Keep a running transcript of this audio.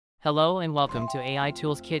Hello and welcome to AI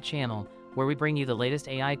Tools Kit channel, where we bring you the latest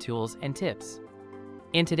AI tools and tips.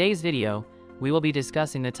 In today's video, we will be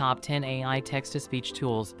discussing the top 10 AI text-to-speech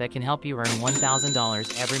tools that can help you earn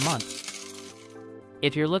 $1,000 every month.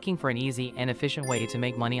 If you're looking for an easy and efficient way to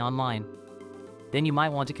make money online, then you might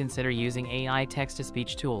want to consider using AI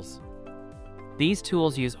text-to-speech tools. These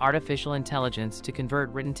tools use artificial intelligence to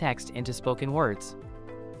convert written text into spoken words,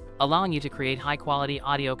 allowing you to create high-quality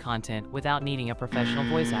audio content without needing a professional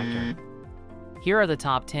voice actor. Here are the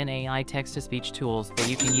top 10 AI text-to-speech tools that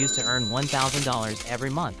you can use to earn $1,000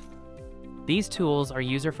 every month. These tools are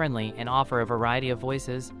user-friendly and offer a variety of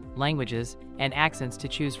voices, languages, and accents to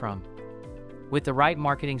choose from. With the right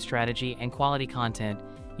marketing strategy and quality content,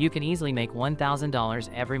 you can easily make $1,000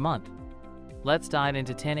 every month. Let's dive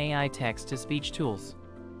into 10 AI text-to-speech tools.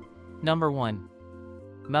 Number 1.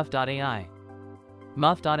 Muff.ai.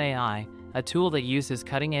 Muff.ai, a tool that uses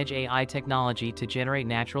cutting-edge AI technology to generate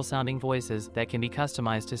natural-sounding voices that can be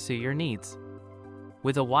customized to suit your needs.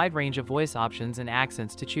 With a wide range of voice options and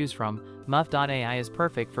accents to choose from, Muff.ai is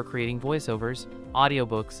perfect for creating voiceovers,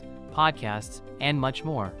 audiobooks, podcasts, and much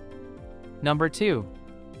more. Number 2.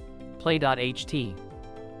 Play.ht.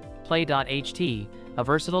 Play.ht, a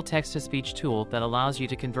versatile text-to-speech tool that allows you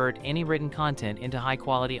to convert any written content into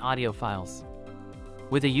high-quality audio files.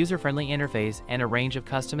 With a user-friendly interface and a range of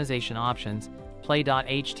customization options,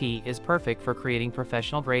 Play.ht is perfect for creating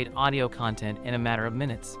professional-grade audio content in a matter of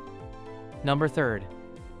minutes. Number 3.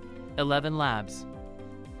 ElevenLabs.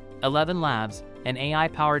 ElevenLabs, an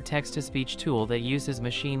AI-powered text-to-speech tool that uses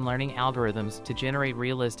machine learning algorithms to generate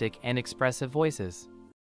realistic and expressive voices.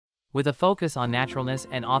 With a focus on naturalness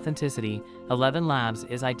and authenticity,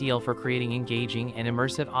 ElevenLabs is ideal for creating engaging and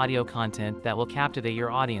immersive audio content that will captivate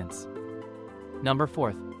your audience. Number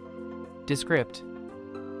 4. Descript.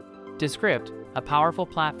 Descript, a powerful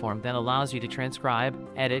platform that allows you to transcribe,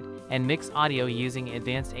 edit, and mix audio using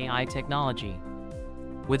advanced AI technology.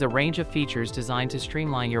 With a range of features designed to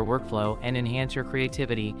streamline your workflow and enhance your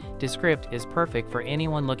creativity, Descript is perfect for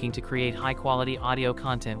anyone looking to create high-quality audio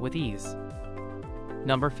content with ease.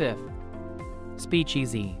 Number 5.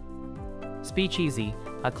 SpeechEasy. SpeechEasy,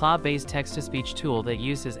 a cloud-based text-to-speech tool that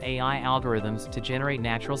uses AI algorithms to generate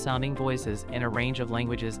natural-sounding voices in a range of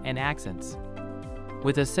languages and accents.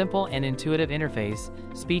 With a simple and intuitive interface,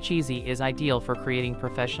 SpeechEasy is ideal for creating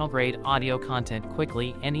professional-grade audio content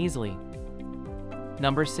quickly and easily.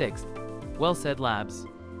 Number 6. WellSaid Labs.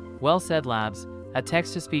 WellSaid Labs, a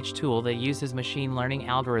text-to-speech tool that uses machine learning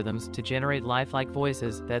algorithms to generate lifelike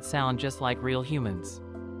voices that sound just like real humans.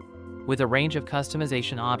 With a range of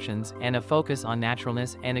customization options and a focus on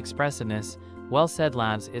naturalness and expressiveness, WellSaid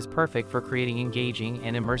Labs is perfect for creating engaging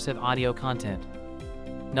and immersive audio content.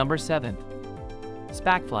 Number 7.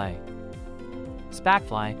 Spacfly.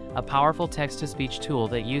 Spacfly, a powerful text-to-speech tool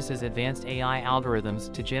that uses advanced AI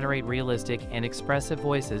algorithms to generate realistic and expressive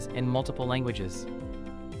voices in multiple languages.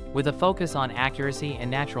 With a focus on accuracy and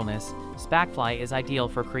naturalness, Spacfly is ideal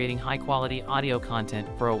for creating high-quality audio content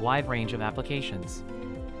for a wide range of applications.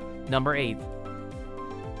 Number 8.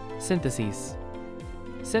 Synthesis.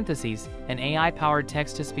 Synthesis, an AI-powered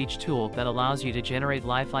text-to-speech tool that allows you to generate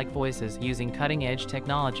lifelike voices using cutting-edge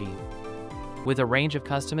technology. With a range of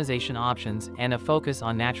customization options and a focus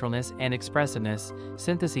on naturalness and expressiveness,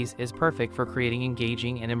 Synthesis is perfect for creating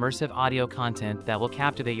engaging and immersive audio content that will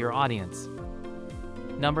captivate your audience.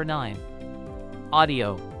 Number 9.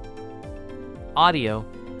 Audio. Audio,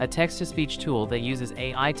 a text-to-speech tool that uses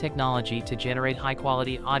AI technology to generate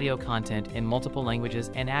high-quality audio content in multiple languages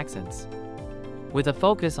and accents. With a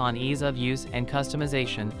focus on ease of use and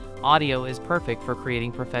customization, Audio is perfect for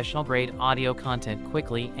creating professional-grade audio content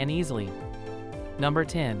quickly and easily. Number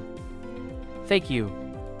 10. FakeU.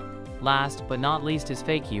 Last but not least is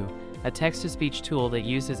FakeU, a text-to-speech tool that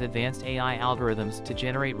uses advanced AI algorithms to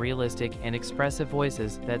generate realistic and expressive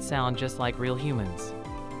voices that sound just like real humans.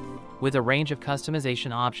 With a range of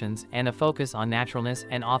customization options and a focus on naturalness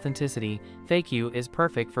and authenticity, FakeU is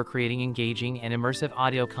perfect for creating engaging and immersive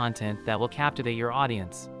audio content that will captivate your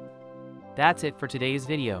audience. That's it for today's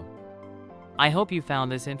video. I hope you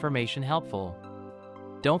found this information helpful.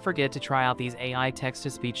 Don't forget to try out these AI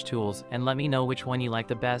text-to-speech tools and let me know which one you like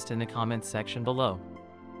the best in the comments section below.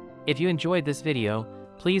 If you enjoyed this video,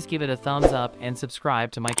 please give it a thumbs up and subscribe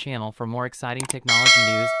to my channel for more exciting technology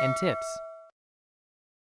news and tips.